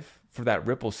drive for that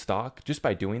Ripple stock just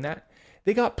by doing that?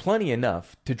 They got plenty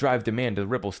enough to drive demand to the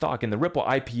Ripple stock. And the Ripple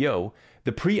IPO,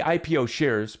 the pre-IPO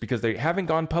shares, because they haven't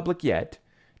gone public yet,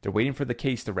 they're waiting for the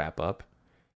case to wrap up.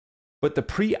 But the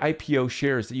pre-IPO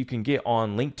shares that you can get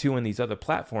on Link2 and these other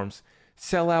platforms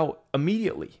sell out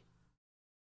immediately.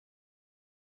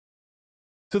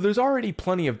 So there's already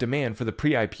plenty of demand for the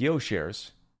pre-IPO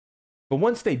shares. But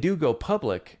once they do go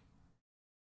public,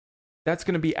 that's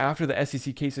going to be after the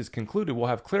SEC case is concluded. We'll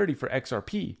have clarity for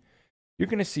XRP. You're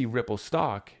going to see Ripple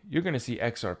stock. You're going to see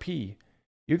XRP.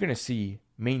 You're going to see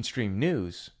mainstream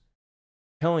news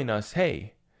telling us,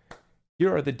 hey,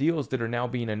 here are the deals that are now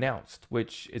being announced,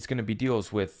 which it's going to be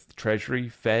deals with Treasury,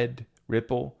 Fed,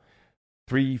 Ripple,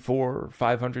 300, 400,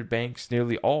 500 banks.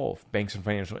 Nearly all banks and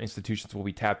financial institutions will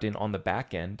be tapped in on the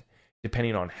back end,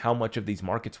 depending on how much of these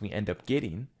markets we end up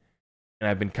getting. And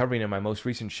I've been covering in my most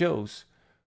recent shows,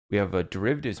 we have a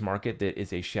derivatives market that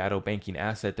is a shadow banking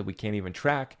asset that we can't even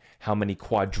track how many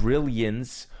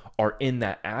quadrillions are in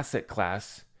that asset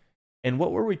class. And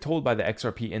what were we told by the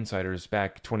XRP insiders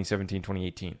back 2017,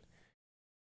 2018?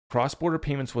 Cross-border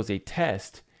payments was a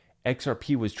test.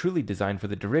 XRP was truly designed for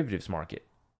the derivatives market.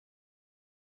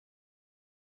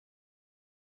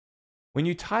 When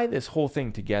you tie this whole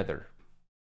thing together,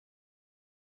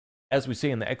 as we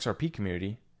say in the XRP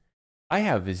community, I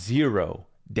have zero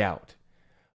doubt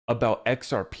about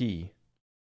XRP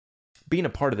being a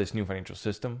part of this new financial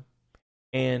system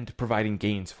and providing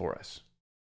gains for us.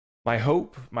 My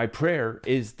hope, my prayer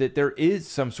is that there is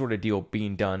some sort of deal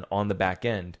being done on the back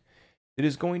end that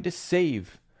is going to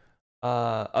save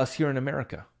us here in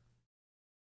America.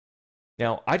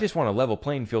 Now, I just want a level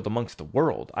playing field amongst the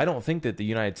world. I don't think that the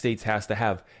United States has to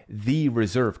have the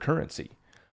reserve currency.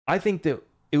 I think that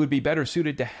it would be better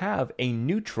suited to have a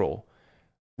neutral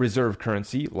reserve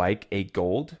currency like a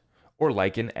gold or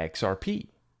like an XRP.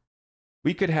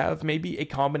 We could have maybe a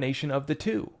combination of the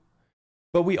two.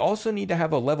 But we also need to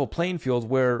have a level playing field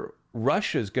where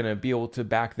Russia's going to be able to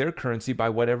back their currency by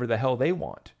whatever the hell they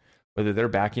want. Whether they're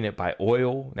backing it by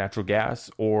oil, natural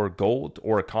gas, or gold,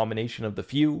 or a combination of the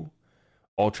few,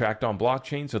 all tracked on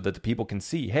blockchain so that the people can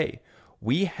see, hey,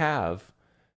 we have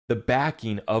the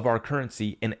backing of our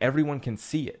currency and everyone can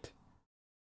see it.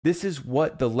 This is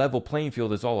what the level playing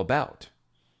field is all about.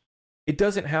 It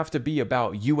doesn't have to be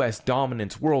about U.S.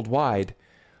 dominance worldwide.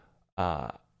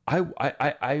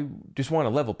 I just want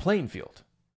a level playing field.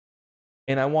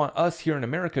 And I want us here in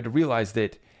America to realize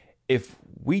that if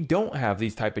we don't have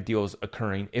these type of deals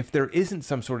occurring, if there isn't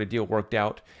some sort of deal worked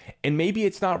out, and maybe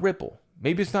it's not Ripple,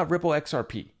 maybe it's not Ripple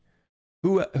XRP,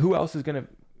 who else is going to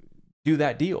do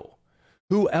that deal?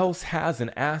 Who else has an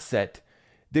asset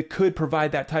that could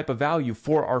provide that type of value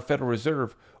for our Federal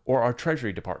Reserve or our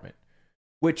Treasury Department?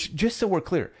 Which, just so we're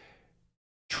clear,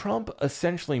 Trump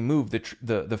essentially moved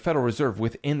the Federal Reserve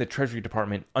within the Treasury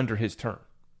Department under his term.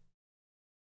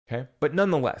 Okay? But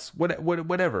nonetheless,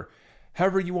 whatever,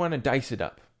 however you want to dice it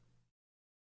up,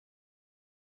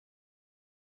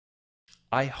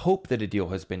 I hope that a deal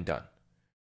has been done.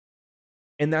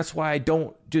 And that's why I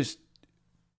don't just,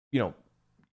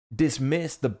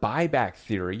 dismiss the buyback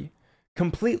theory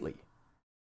completely.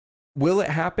 Will it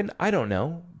happen? I don't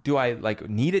know. Do I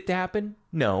need it to happen?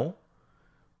 No.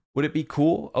 Would it be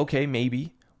cool? Okay,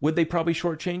 maybe. Would they probably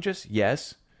shortchange us?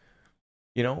 Yes.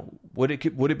 Would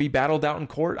it be battled out in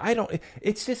court?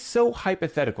 It's just so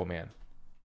hypothetical, man.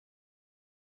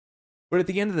 But at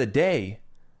the end of the day,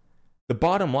 the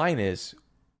bottom line is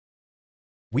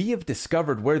we have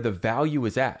discovered where the value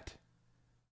is at.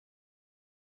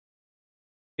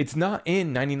 It's not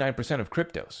in 99% of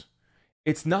cryptos.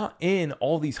 It's not in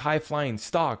all these high-flying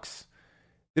stocks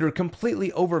that are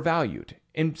completely overvalued,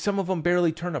 and some of them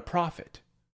barely turn a profit.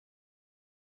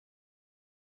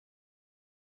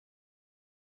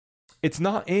 It's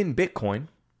not in Bitcoin.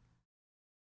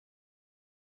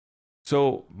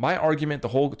 So my argument the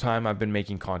whole time I've been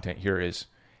making content here is,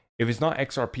 if it's not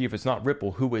XRP, if it's not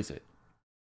Ripple, who is it?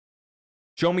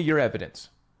 Show me your evidence.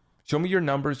 Show me your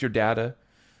numbers, your data.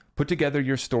 Put together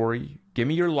your story. Give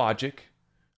me your logic.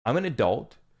 I'm an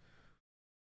adult.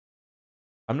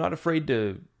 I'm not afraid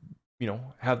to,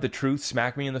 have the truth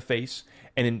smack me in the face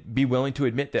and be willing to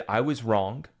admit that I was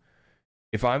wrong.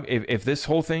 If this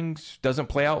whole thing doesn't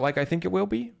play out like I think it will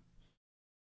be,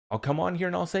 I'll come on here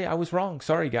and I'll say I was wrong.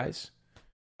 Sorry, guys.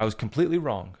 I was completely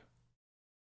wrong.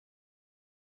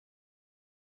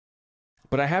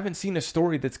 But I haven't seen a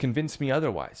story that's convinced me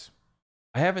otherwise.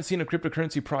 I haven't seen a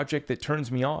cryptocurrency project that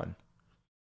turns me on.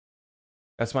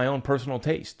 That's my own personal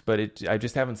taste, but I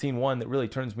just haven't seen one that really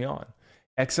turns me on.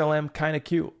 XLM, kind of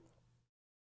cute.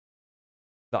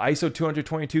 The ISO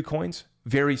 222 coins,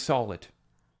 very solid.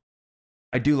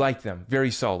 I do like them,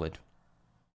 very solid.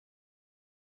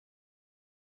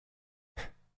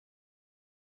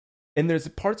 And there's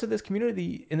parts of this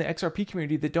community, in the XRP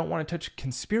community, that don't want to touch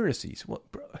conspiracies. Well,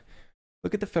 bro,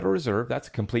 look at the Federal Reserve. That's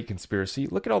a complete conspiracy.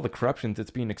 Look at all the corruption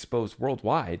that's being exposed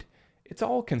worldwide. It's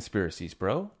all conspiracies,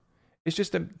 bro. It's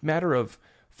just a matter of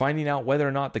finding out whether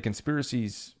or not the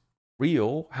conspiracy's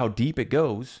real, how deep it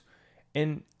goes,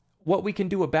 and what we can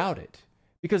do about it.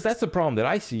 Because that's the problem that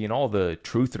I see in all the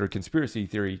truth or conspiracy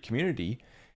theory community,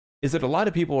 is that a lot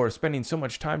of people are spending so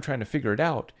much time trying to figure it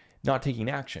out, not taking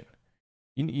action.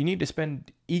 You need to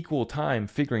spend equal time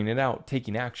figuring it out,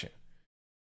 taking action.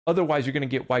 Otherwise, you're going to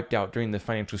get wiped out during the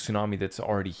financial tsunami that's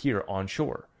already here on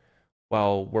shore.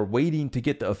 While we're waiting to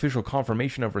get the official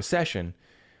confirmation of recession,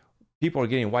 people are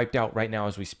getting wiped out right now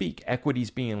as we speak.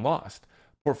 Equities being lost.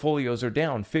 Portfolios are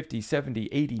down 50, 70,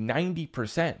 80,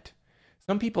 90%.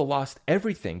 Some people lost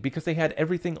everything because they had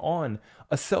everything on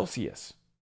a Celsius.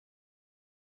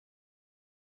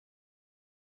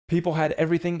 People had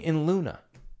everything in Luna.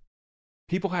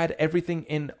 People had everything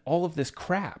in all of this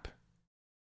crap.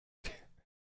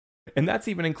 And that's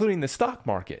even including the stock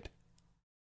market.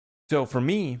 So for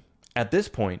me, at this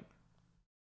point,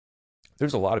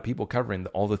 there's a lot of people covering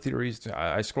all the theories.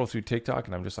 I scroll through TikTok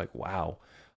and I'm just like, wow,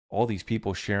 all these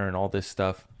people sharing all this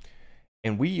stuff.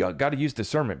 And we got to use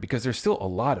discernment because there's still a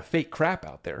lot of fake crap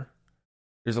out there.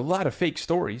 There's a lot of fake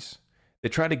stories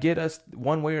that try to get us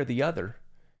one way or the other.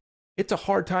 It's a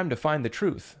hard time to find the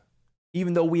truth,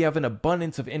 even though we have an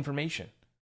abundance of information.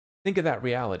 Think of that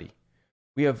reality.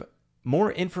 We have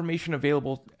more information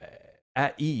available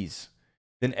at ease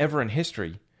than ever in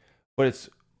history, but it's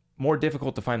more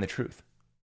difficult to find the truth.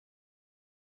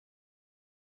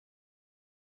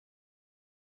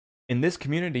 In this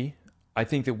community, I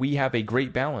think that we have a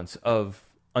great balance of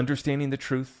understanding the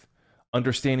truth,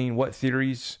 understanding what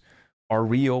theories are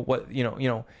real, what,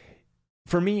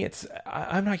 for me,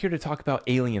 I'm not here to talk about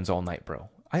aliens all night, bro.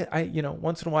 I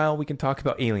once in a while we can talk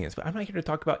about aliens, but I'm not here to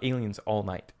talk about aliens all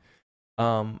night.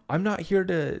 I'm not here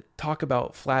to talk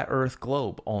about flat earth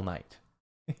globe all night.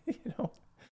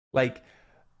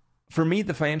 For me,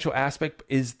 the financial aspect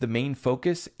is the main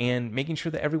focus, and making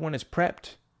sure that everyone is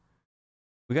prepped.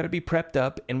 We got to be prepped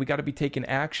up, and we got to be taking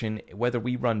action, whether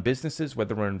we run businesses,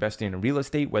 whether we're investing in real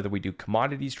estate, whether we do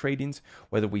commodities tradings,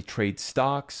 whether we trade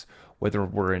stocks, whether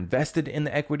we're invested in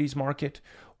the equities market,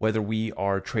 whether we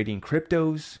are trading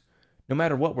cryptos. No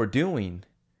matter what we're doing,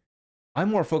 I'm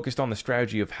more focused on the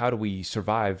strategy of how do we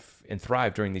survive and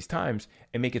thrive during these times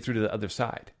and make it through to the other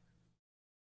side.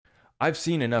 I've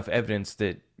seen enough evidence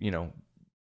that,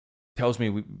 tells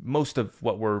me most of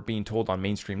what we're being told on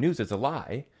mainstream news is a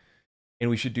lie,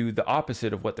 and we should do the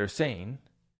opposite of what they're saying.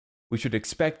 We should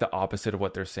expect the opposite of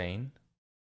what they're saying.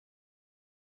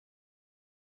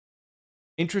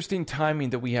 Interesting timing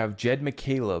that we have Jed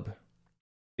McCaleb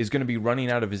is going to be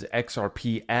running out of his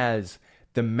XRP as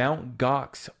the Mt.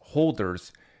 Gox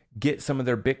holders get some of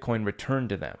their Bitcoin returned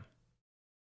to them.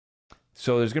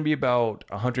 So there's going to be about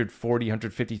 140,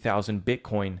 150,000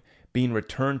 Bitcoin being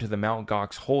returned to the Mt.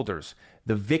 Gox holders,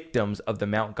 the victims of the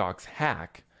Mt. Gox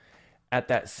hack. At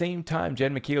that same time,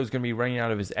 Jed McCaleb is going to be running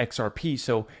out of his XRP,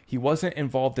 so he wasn't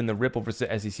involved in the Ripple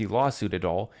versus SEC lawsuit at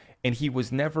all, and he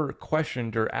was never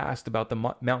questioned or asked about the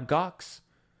Mt. Gox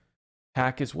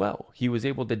hack as well. He was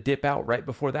able to dip out right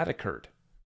before that occurred.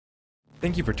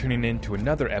 Thank you for tuning in to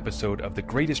another episode of The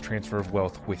Greatest Transfer of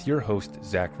Wealth with your host,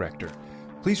 Zach Rector.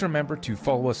 Please remember to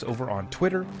follow us over on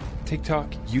Twitter,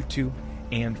 TikTok, YouTube,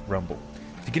 and Rumble.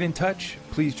 To get in touch,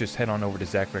 please just head on over to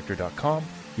zachrector.com.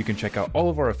 You can check out all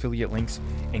of our affiliate links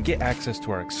and get access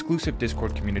to our exclusive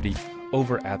Discord community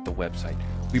over at the website.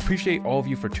 We appreciate all of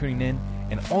you for tuning in,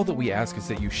 and all that we ask is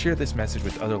that you share this message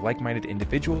with other like-minded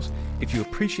individuals. If you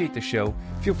appreciate the show,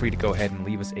 feel free to go ahead and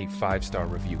leave us a 5-star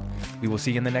review. We will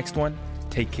see you in the next one.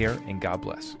 Take care, and God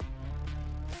bless.